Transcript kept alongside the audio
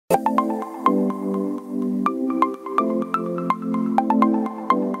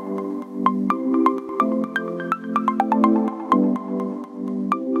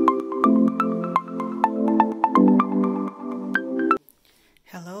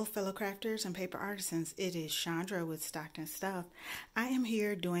Hello fellow crafters and paper artisans, it is Chandra with Stockton Stuff. I am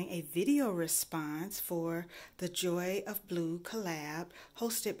here doing a video response for the Joy of Blue collab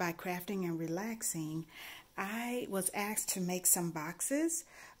hosted by Crafting and Relaxing. I was asked to make some boxes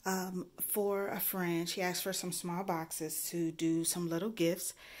for a friend. She asked for some small boxes to do some little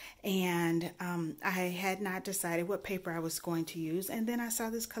gifts, and I had not decided what paper I was going to use, and then I saw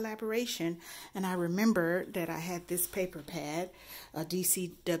this collaboration and I remembered that I had this paper pad, a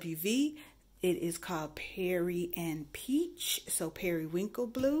DCWV. It is called Perry and Peach, so periwinkle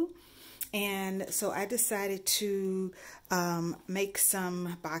blue. And so I decided to make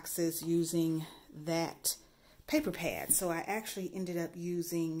some boxes using that paper pad. So I actually ended up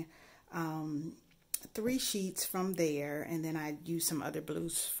using 3 sheets from there, and then I used some other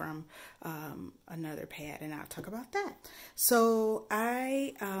blues from another pad, and I'll talk about that. So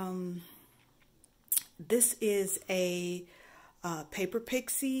this is a Paper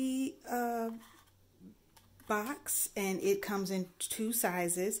Pixie box, and it comes in 2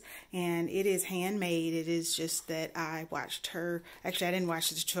 sizes, and it is handmade. It is just that I watched her, actually I didn't watch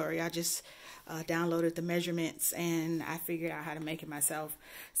the tutorial, I just downloaded the measurements and I figured out how to make it myself.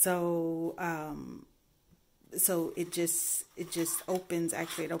 So so it just opens,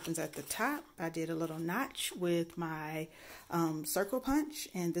 actually it opens at the top. I did a little notch with my circle punch,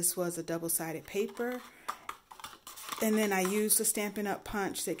 and this was a double-sided paper. And then I used the Stampin' Up!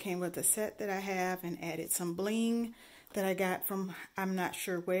 Punch that came with the set that I have and added some bling that I got from I'm not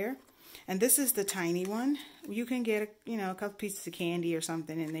sure where. And this is the tiny one. You can get a couple pieces of candy or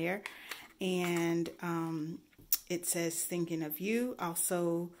something in there. And it says thinking of you.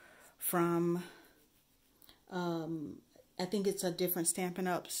 Also from I think it's a different Stampin'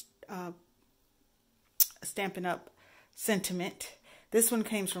 Up! Sentiment. This one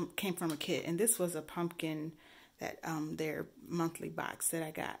came from a kit, and this was a pumpkin, that their monthly box that I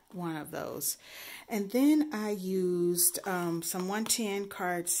got, one of those. And then I used some 110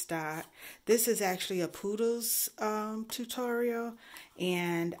 cardstock. This is actually a Poodles tutorial,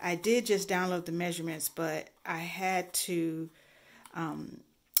 and I did just download the measurements, but I had to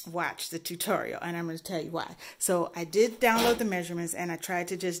watch the tutorial, and I'm going to tell you why. So I did download the measurements, and I tried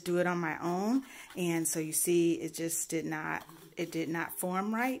to just do it on my own, and so you see it just did not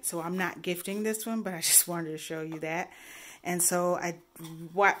form right. So I'm not gifting this one, but I just wanted to show you that. And so I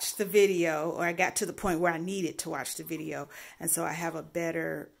watched the video, or I got to the point where I needed to watch the video, and so I have a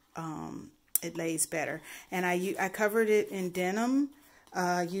better, it lays better. And I covered it in denim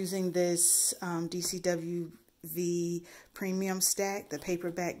using this DCWV premium stack, the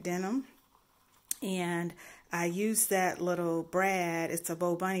paperback denim. And I used that little brad. It's a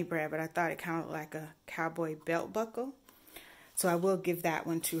Bo Bunny brad, but I thought it kind of looked like a cowboy belt buckle. So I will give that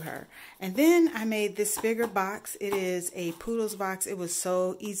one to her. And then I made this bigger box. It is a Poodles box. It was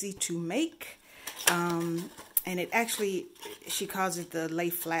so easy to make. And it actually, she calls it the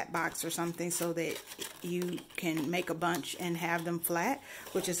lay flat box or something, so that you can make a bunch and have them flat,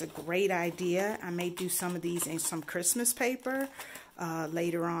 which is a great idea. I may do some of these in some Christmas paper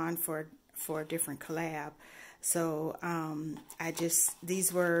later on for a different collab. So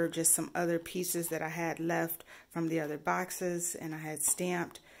these were just some other pieces that I had left from the other boxes, and I had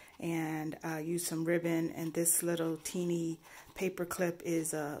stamped and used some ribbon. And this little teeny paper clip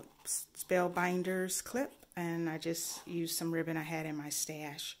is a Spellbinders clip, and I just used some ribbon I had in my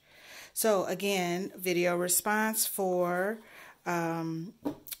stash. So again, video response for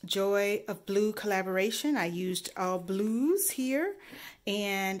Joy of Blue collaboration. I used all blues here,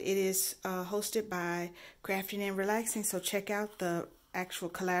 and it is hosted by Crafting and Relaxing. So check out the actual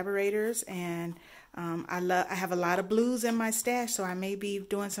collaborators, and I have a lot of blues in my stash, so I may be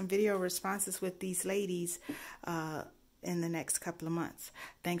doing some video responses with these ladies in the next couple of months.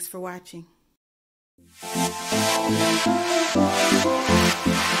 Thanks for watching.